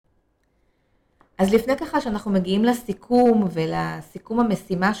אז לפני ככה שאנחנו מגיעים לסיכום ולסיכום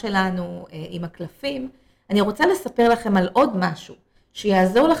המשימה שלנו עם הקלפים, אני רוצה לספר לכם על עוד משהו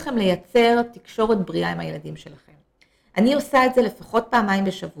שיעזור לכם לייצר תקשורת בריאה עם הילדים שלכם. אני עושה את זה לפחות פעמיים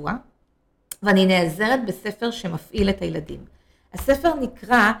בשבוע, ואני נעזרת בספר שמפעיל את הילדים. הספר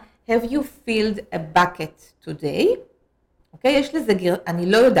נקרא Have you filled a bucket today? אוקיי, יש לזה אני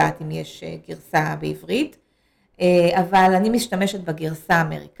לא יודעת אם יש גרסה בעברית, אבל אני משתמשת בגרסה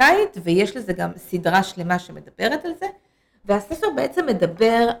האמריקאית, ויש לזה גם סדרה שלמה שמדברת על זה, והספר בעצם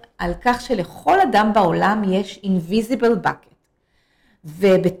מדבר על כך שלכל אדם בעולם יש invisible bucket,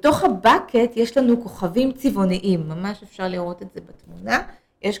 ובתוך הבקט יש לנו כוכבים צבעוניים, ממש אפשר לראות את זה בתמונה,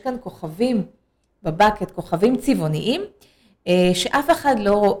 יש כאן כוכבים בבקט, כוכבים צבעוניים, שאף אחד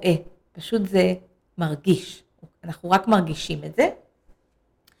לא רואה, פשוט זה מרגיש, אנחנו רק מרגישים את זה,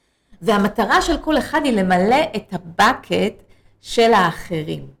 והמטרה של כל אחד היא למלא את הבקט של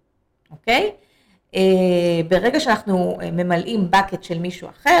האחרים, אוקיי? ברגע שאנחנו ממלאים בקט של מישהו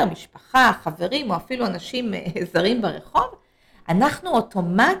אחר, משפחה, חברים או אפילו אנשים זרים ברחוב, אנחנו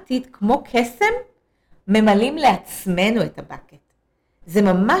אוטומטית כמו קסם ממלאים לעצמנו את הבקט. זה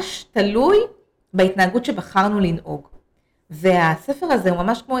ממש תלוי בהתנהגות שבחרנו לנהוג. והספר הזה הוא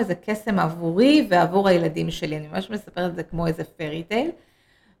ממש כמו איזה קסם עבורי ועבור הילדים שלי. אני ממש מספרת את זה כמו איזה פרי טייל.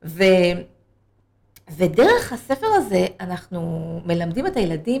 ודרך הספר הזה אנחנו מלמדים את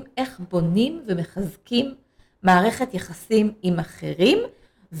הילדים איך בונים ומחזקים מערכת יחסים עם אחרים,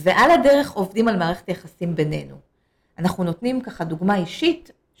 ועל הדרך עובדים על מערכת יחסים בינינו. אנחנו נותנים ככה דוגמה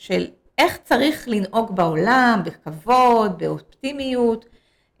אישית של איך צריך לנהוג בעולם, בכבוד, באופטימיות,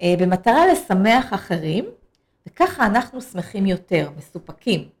 במטרה לשמח אחרים, וככה אנחנו שמחים יותר,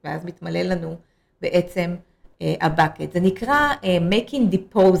 מסופקים, ואז מתמלא לנו בעצם הבקט. זה נקרא making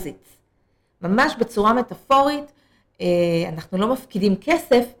deposits. ממש בצורה מטאפורית, אנחנו לא מפקידים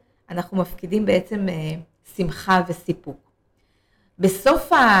כסף, אנחנו מפקידים בעצם שמחה וסיפוק.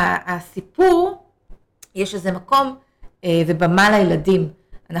 בסוף הסיפור יש איזה מקום ובמה לילדים.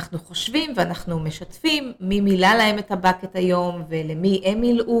 אנחנו חושבים ואנחנו משתפים מי מילא להם את הבקט היום ולמי הם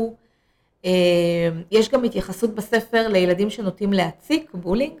מילאו. יש גם התייחסות בספר לילדים שנוטים להציק,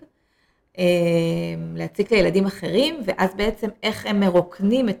 בולינג, להציק לילדים אחרים, ואז בעצם איך הם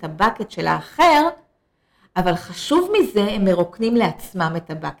מרוקנים את הבקט של האחר, אבל חשוב מזה הם מרוקנים לעצמם את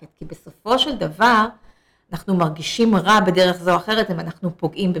הבקט, כי בסופו של דבר אנחנו מרגישים רע בדרך זו או אחרת אם אנחנו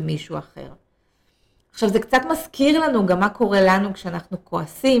פוגעים במישהו אחר. עכשיו זה קצת מזכיר לנו גם מה קורה לנו כשאנחנו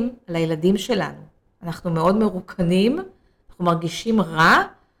כועסים על הילדים שלנו. אנחנו מאוד מרוקנים, אנחנו מרגישים רע,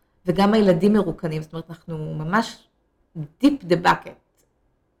 וגם הילדים מרוקנים, זאת אומרת אנחנו ממש deep the bucket.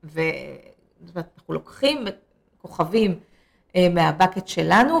 ואנחנו לוקחים כוכבים מהבקט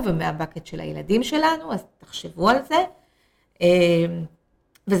שלנו ומהבקט של הילדים שלנו, אז תחשבו על זה.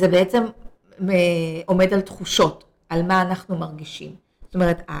 וזה בעצם עומד על תחושות, על מה אנחנו מרגישים. זאת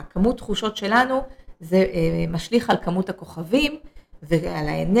אומרת, הכמות תחושות שלנו, זה משליך על כמות הכוכבים ועל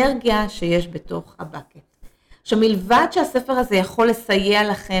האנרגיה שיש בתוך הבקט. עכשיו, מלבד שהספר הזה יכול לסייע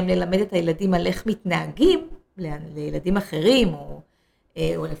לכם ללמד את הילדים על איך מתנהגים, לילדים אחרים או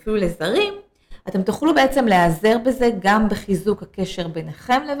אפילו לזרים, אתם תוכלו בעצם להיעזר בזה גם בחיזוק הקשר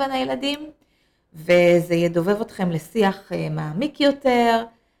ביניכם לבין הילדים, וזה ידובב אתכם לשיח מעמיק יותר,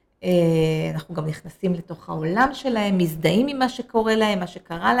 אנחנו גם נכנסים לתוך העולם שלהם, מזדהים עם מה שקורה להם, מה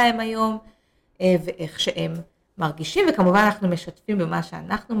שקרה להם היום, ואיך שהם מרגישים, וכמובן אנחנו משתפים במה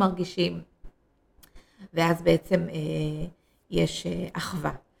שאנחנו מרגישים, ואז בעצם יש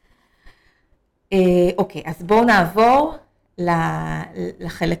אחווה. אוקיי, אז בואו נעבור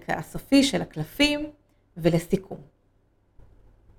לחלק הסופי של הקלפים ולסיכום.